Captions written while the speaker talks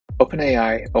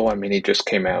OpenAI o1mini just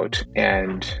came out,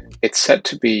 and it's said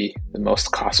to be the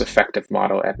most cost-effective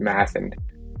model at math and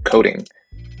coding.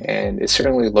 And it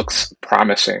certainly looks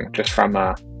promising just from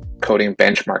a coding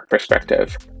benchmark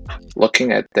perspective.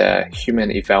 Looking at the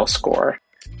human eval score,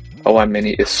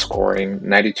 o1mini is scoring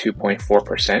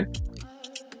 92.4%,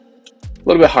 a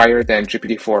little bit higher than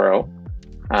GPT-4o.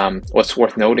 What's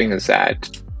worth noting is that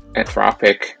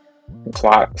Anthropic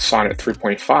Claude Sonnet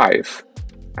 3.5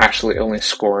 actually only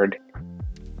scored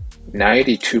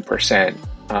 92%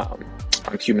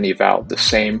 on human eval, the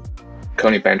same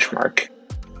coding benchmark.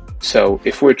 So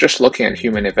if we're just looking at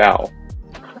human eval,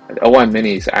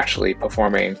 o1mini is actually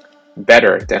performing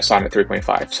better than Sonnet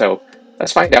 3.5. So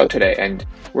let's find out today, and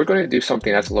we're going to do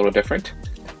something that's a little different.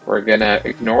 We're going to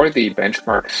ignore the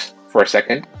benchmarks for a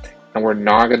second, and we're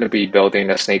not going to be building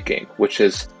a snake game, which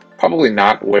is probably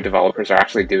not what developers are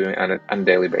actually doing on a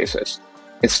daily basis.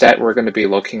 Instead, we're going to be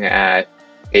looking at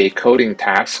a coding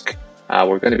task.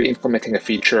 We're going to be implementing a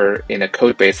feature in a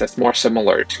code base that's more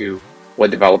similar to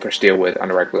what developers deal with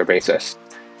on a regular basis.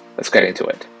 Let's get into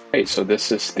it. Okay, so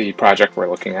this is the project we're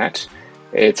looking at.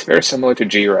 It's very similar to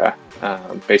Jira.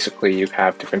 Basically, you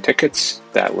have different tickets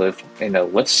that live in a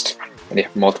list, and you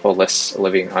have multiple lists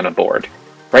living on a board.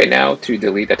 Right now, to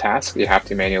delete a task, you have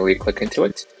to manually click into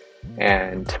it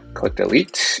and click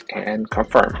delete and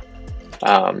confirm.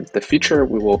 The feature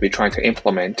we will be trying to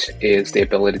implement is the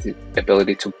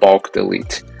ability to bulk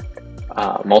delete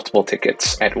multiple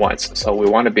tickets at once. So we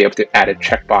want to be able to add a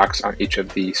checkbox on each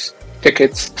of these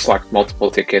tickets, select multiple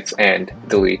tickets, and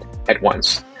delete at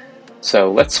once.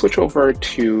 So let's switch over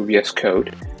to VS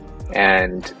Code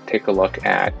and take a look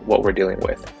at what we're dealing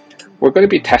with. We're going to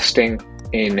be testing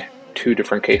in two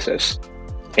different cases.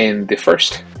 In the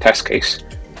first test case,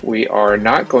 we are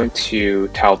not going to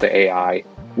tell the AI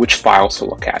which files to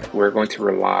look at. We're going to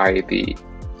rely the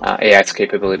AI's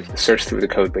capability to search through the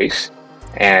code base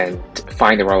and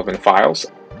find the relevant files,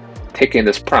 take in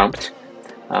this prompt,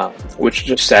 which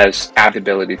just says add the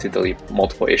ability to delete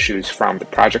multiple issues from the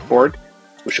project board.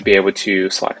 We should be able to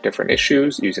select different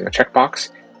issues using a checkbox,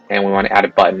 and we want to add a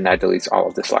button that deletes all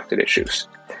of the selected issues.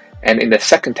 And in the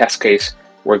second test case,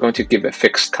 we're going to give a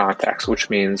fixed context, which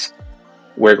means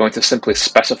we're going to simply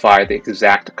specify the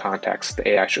exact context the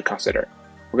AI should consider.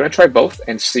 We're going to try both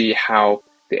and see how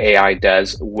the AI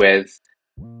does with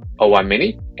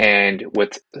o1mini and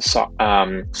with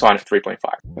Sonnet 3.5.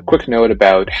 A quick note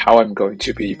about how I'm going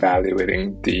to be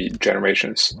evaluating the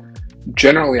generations.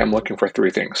 Generally, I'm looking for three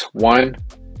things. One,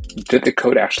 did the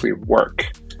code actually work?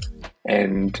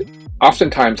 And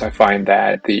oftentimes I find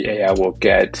that the AI will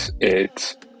get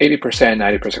it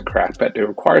 80%, 90% correct, but it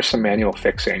requires some manual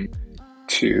fixing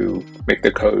to make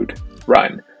the code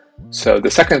run. So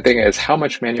the second thing is how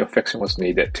much manual fixing was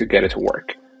needed to get it to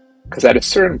work. Because at a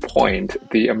certain point,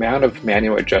 the amount of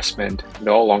manual adjustment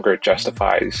no longer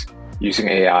justifies using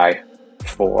AI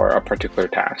for a particular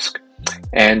task.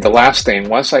 And the last thing,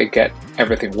 once I get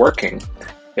everything working,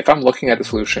 if I'm looking at the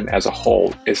solution as a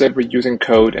whole, is it reusing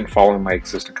code and following my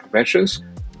existing conventions?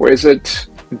 Or is it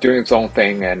doing its own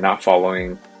thing and not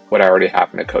following what I already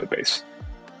have in the code base?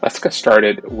 Let's get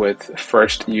started with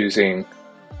first using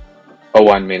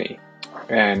o1mini.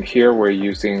 And here we're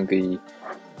using the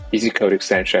Easy Code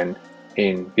extension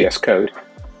in VS Code.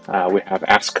 We have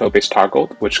Ask Codebase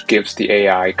toggled, which gives the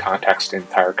AI context in the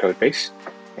entire code base.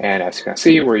 And as you can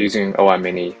see, we're using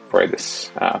o1mini for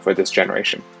this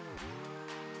generation.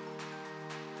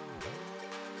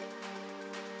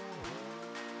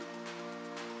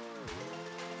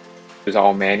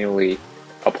 I'll manually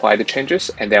apply the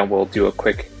changes, and then we'll do a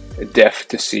quick diff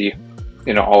to see,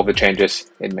 all the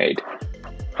changes it made.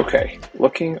 Okay,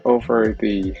 looking over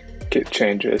the Git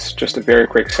changes, just a very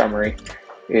quick summary.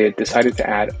 It decided to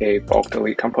add a bulk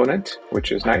delete component,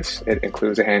 which is nice. It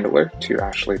includes a handler to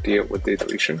actually deal with the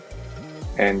deletion.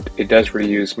 And it does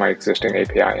reuse my existing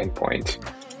API endpoint,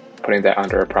 putting that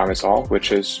under a promise all,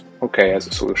 which is okay as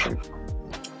a solution.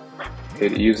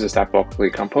 It uses that bulk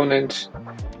delete component,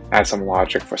 adds some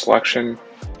logic for selection,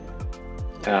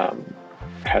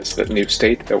 has the new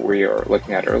state that we are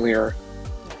looking at earlier,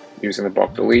 using the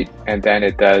bulk delete, and then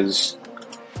it does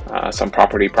some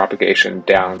property propagation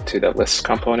down to the list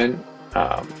component,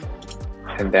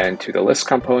 and then to the list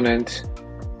component,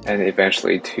 and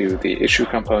eventually to the issue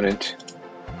component.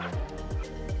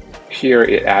 Here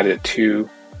it added two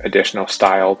additional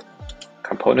styled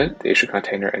component, the issue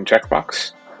container and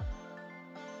checkbox,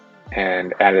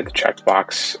 and added the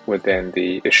checkbox within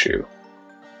the issue.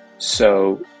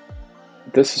 So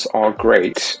this is all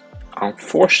great.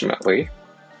 Unfortunately,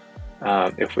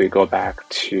 if we go back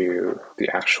to the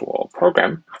actual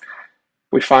program,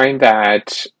 we find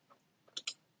that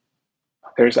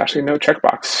there's actually no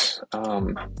checkbox.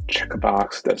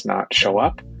 Checkbox does not show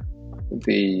up.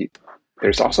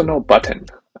 There's also no button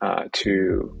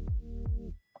to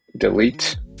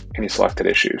delete any selected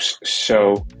issues.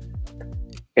 So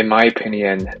in my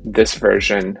opinion, this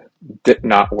version did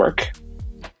not work.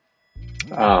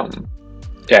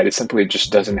 Yeah, it simply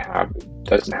just doesn't have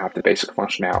the basic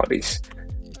functionalities.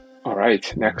 All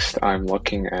right, next I'm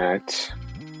looking at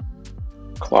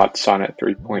Claude Sonnet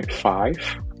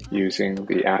 3.5 using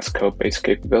the Ask Codebase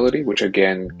capability, which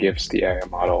again gives the AI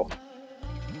model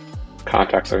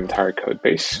context of the entire code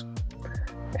base.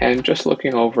 And just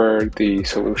looking over the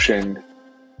solution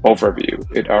overview,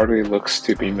 it already looks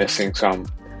to be missing some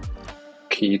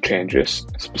key changes.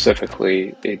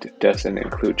 Specifically, it doesn't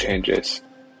include changes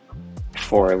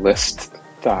for list.jsx.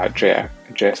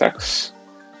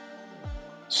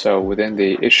 So within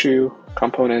the issue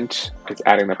component, it's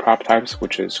adding the prop types,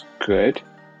 which is good.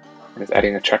 And it's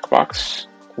adding a checkbox,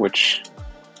 which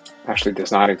actually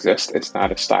does not exist. It's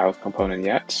not a styled component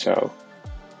yet, so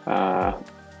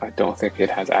I don't think it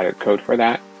has added code for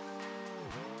that.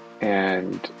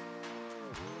 And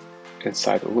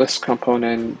inside the list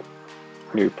component,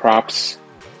 new props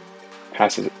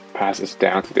passes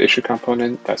down to the issue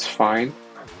component. That's fine.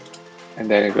 And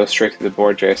then it goes straight to the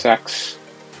board JSX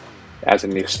as a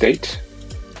new state,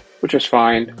 which is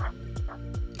fine.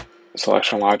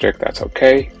 Selection logic, that's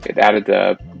okay. It added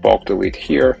the bulk delete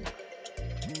here.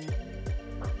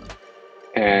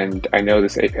 And I know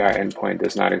this API endpoint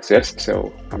does not exist,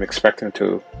 so I'm expecting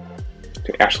to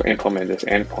actually implement this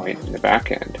endpoint in the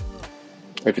backend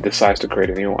if it decides to create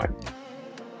a new one.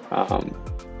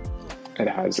 It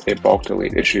has a bulk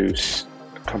delete issues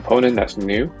component that's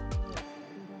new,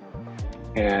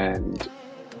 and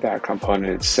that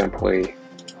component is simply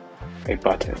a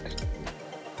button.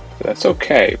 So that's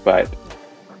okay, but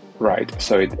right,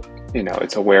 so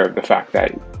it's aware of the fact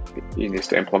that it needs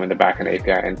to implement the backend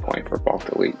API endpoint for bulk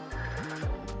delete.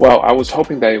 Well, I was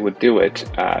hoping that it would do it.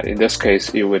 In this case,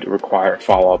 it would require a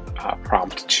follow-up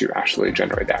prompt to actually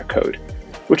generate that code,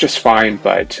 which is fine,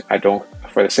 but I don't,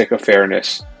 for the sake of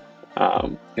fairness,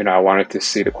 I wanted to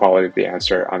see the quality of the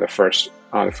answer on the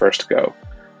first go.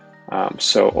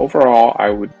 So overall, I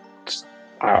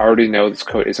already know this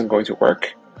code isn't going to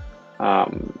work.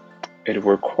 It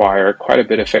will require quite a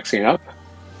bit of fixing up,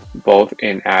 both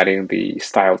in adding the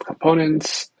styled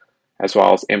components as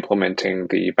well as implementing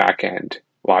the backend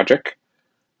logic.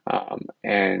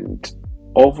 And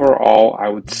overall, I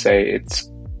would say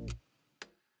it's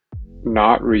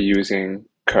not reusing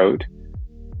code.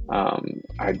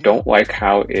 I don't like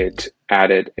how it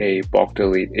added a bulk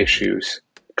delete issues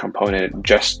component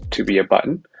just to be a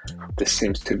button. This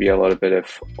seems to be a little bit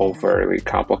of overly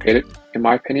complicated, in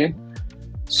my opinion.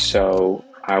 So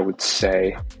I would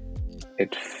say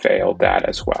it failed that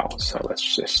as well. So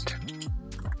let's just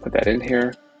put that in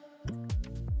here.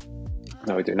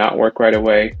 No, it did not work right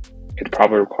away. It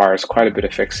probably requires quite a bit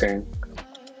of fixing,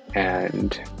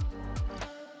 and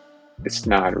it's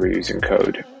not reusing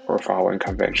code or following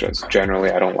conventions.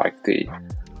 Generally, I don't like the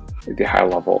high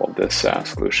level of this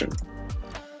solution.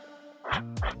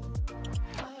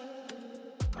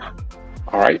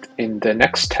 All right, in the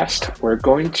next test, we're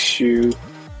going to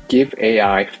give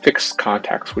AI fixed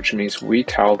context, which means we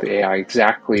tell the AI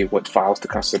exactly what files to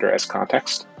consider as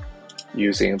context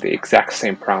using the exact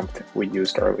same prompt we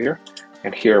used earlier.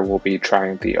 And here we'll be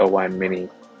trying the o1mini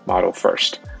model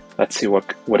first. Let's see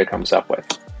what it comes up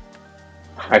with.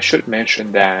 I should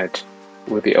mention that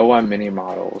with the o1mini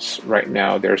models, right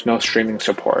now there's no streaming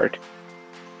support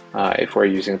if we're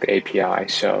using the API.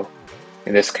 So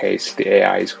in this case, the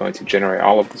AI is going to generate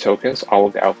all of the tokens, all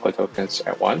of the output tokens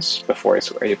at once before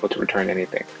it's able to return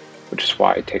anything, which is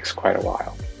why it takes quite a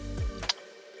while.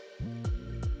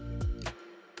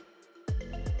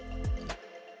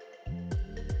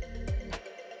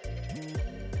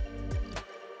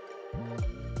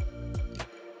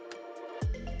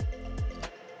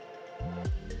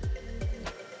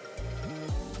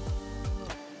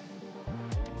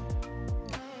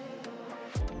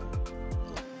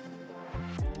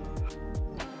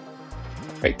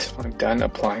 Right, I'm done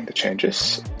applying the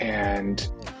changes, and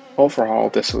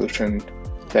overall the solution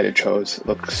that it chose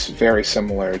looks very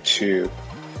similar to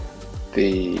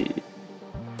the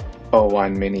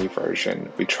o1mini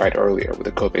version we tried earlier with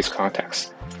the codebase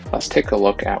context. Let's take a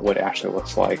look at what it actually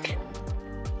looks like.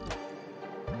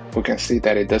 We can see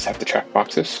that it does have the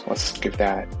checkboxes. Let's give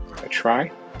that a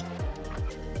try.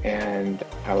 And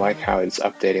I like how it's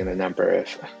updating the number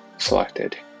of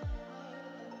selected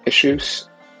issues.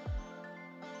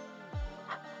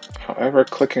 However,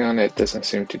 clicking on it doesn't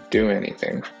seem to do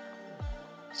anything.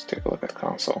 Let's take a look at the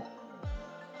console.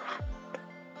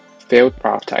 failed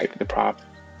prop type, the prop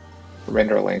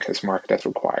render link is marked as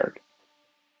required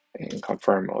in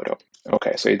confirm modal.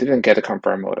 Okay, so you didn't get a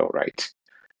confirm modal right.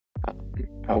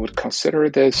 I would consider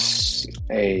this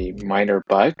a minor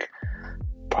bug.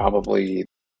 Probably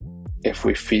if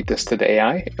we feed this to the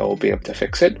AI, it will be able to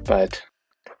fix it, but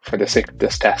for the sake of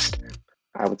this test,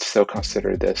 I would still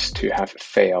consider this to have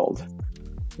failed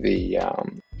the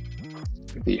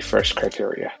first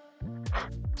criteria.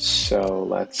 So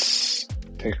let's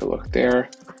take a look there.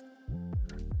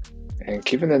 And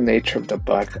given the nature of the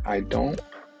bug, I don't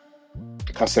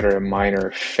consider a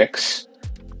minor fix.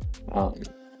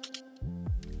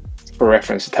 For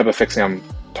reference, the type of fixing I'm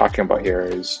talking about here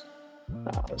is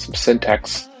some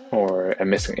syntax or a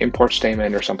missing import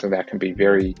statement or something that can be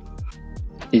very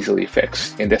easily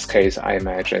fixed. In this case, I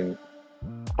imagine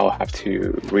I'll have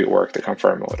to rework the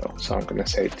confirm modal. So I'm going to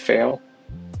say fail,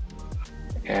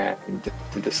 and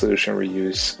did the solution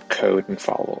reuse code and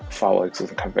follow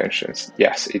existing conventions?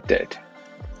 Yes, it did.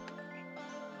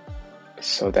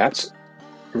 So that's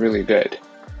really good.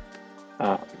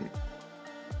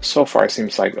 So far, it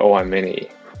seems like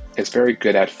o1mini is very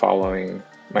good at following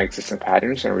my existing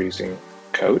patterns and reusing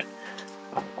code,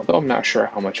 although I'm not sure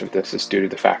how much of this is due to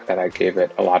the fact that I gave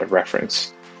it a lot of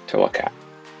reference to look at.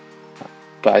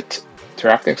 But to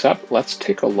wrap things up, let's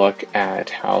take a look at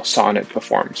how Sonnet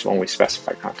performs when we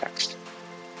specify context.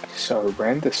 So I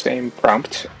ran the same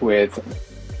prompt with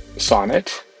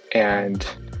Sonnet, and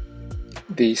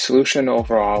the solution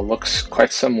overall looks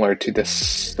quite similar to this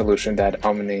solution that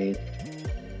o1mini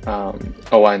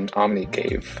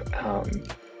gave.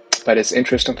 But it's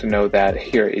interesting to know that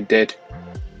here it did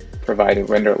provide a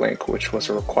render link, which was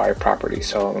a required property.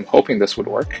 So I'm hoping this would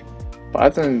work. But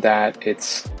other than that,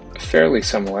 it's fairly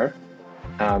similar.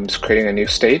 Just creating a new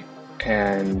state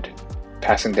and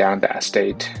passing down that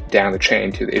state down the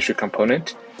chain to the issue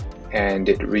component, and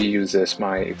it reuses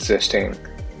my existing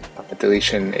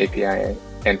deletion API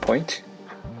endpoint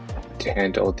to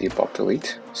handle the bulk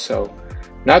delete. So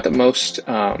not the most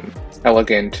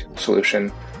elegant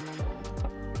solution.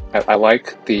 I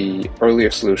like the earlier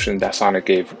solution that Sonnet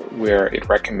gave, where it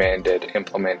recommended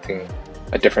implementing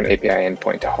a different API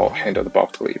endpoint to handle the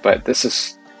bulk delete, but this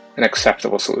is an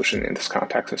acceptable solution in this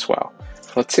context as well.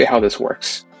 Let's see how this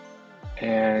works.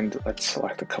 And let's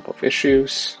select a couple of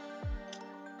issues.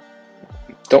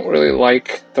 Don't really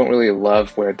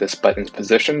love where this button's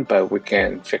positioned, but we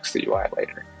can fix the UI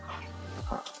later.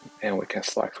 And we can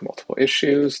select multiple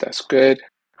issues. That's good.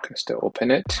 We can still open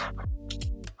it.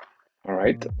 All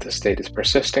right, the state is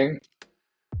persisting.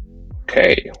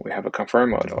 Okay, we have a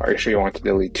confirm modal. Are you sure you want to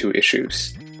delete 2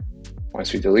 issues?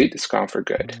 Once we delete, it's gone for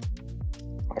good.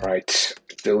 All right,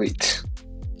 delete.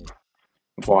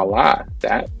 Voila,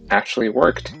 that actually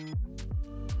worked.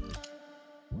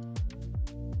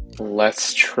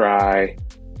 Let's try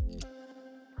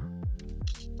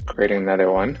creating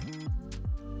another one,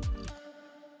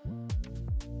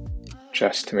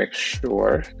 just to make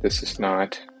sure this is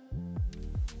not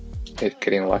it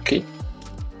getting lucky.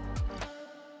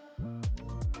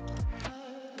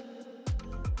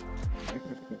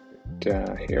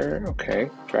 Here, okay,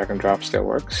 drag and drop still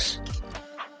works.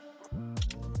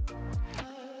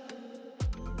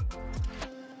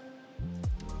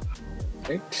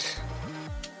 Right.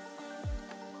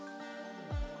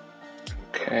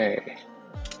 Okay.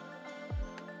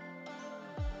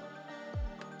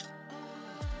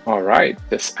 All right,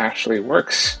 this actually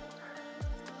works.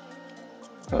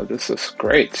 Oh, this is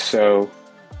great. So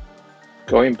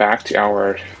going back to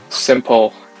our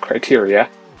simple criteria,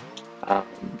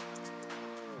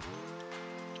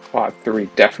 Plot 3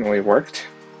 definitely worked.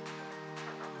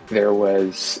 There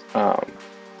was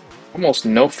almost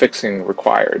no fixing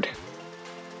required,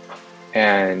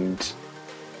 and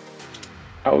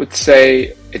I would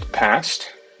say it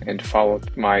passed and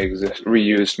followed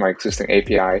reused my existing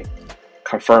API,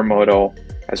 confirm modal,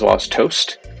 as well as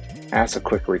toast. As a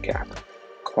quick recap,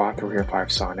 Plot 3 or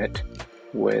 5 Sonnet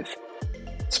with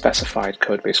specified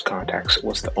codebase context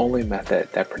was the only method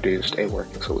that produced a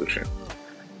working solution.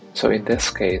 So in this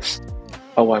case,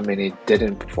 o1mini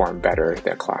didn't perform better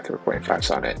than Plot 3.5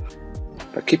 Sonnet.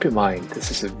 But keep in mind, this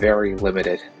is a very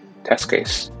limited test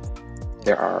case.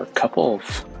 There are a couple of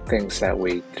things that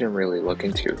we didn't really look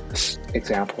into. This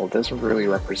example doesn't really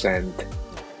represent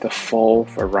the full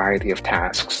variety of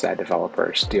tasks that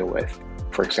developers deal with.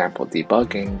 For example,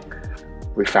 debugging,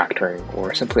 refactoring,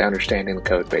 or simply understanding the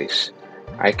code base.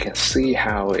 I can see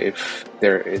how if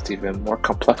there is even more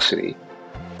complexity,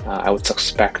 I would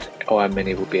suspect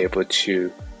o1mini will be able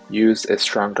to use its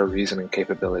stronger reasoning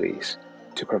capabilities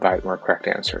to provide more correct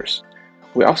answers.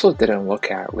 We also didn't look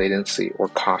at latency or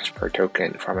cost per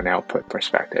token from an output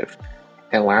perspective.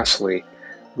 And lastly,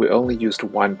 we only used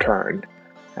one turn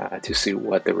to see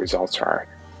what the results are.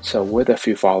 So with a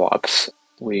few follow-ups,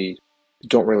 we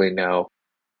don't really know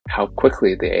how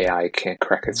quickly the AI can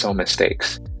correct its own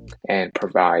mistakes and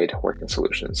provide working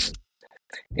solutions.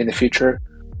 In the future,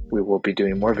 we will be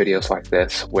doing more videos like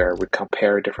this where we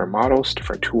compare different models,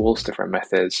 different tools, different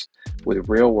methods with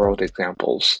real-world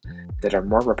examples that are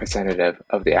more representative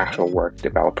of the actual work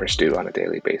developers do on a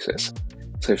daily basis.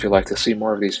 So if you'd like to see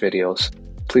more of these videos,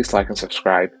 please like and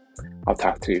subscribe. I'll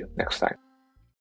talk to you next time.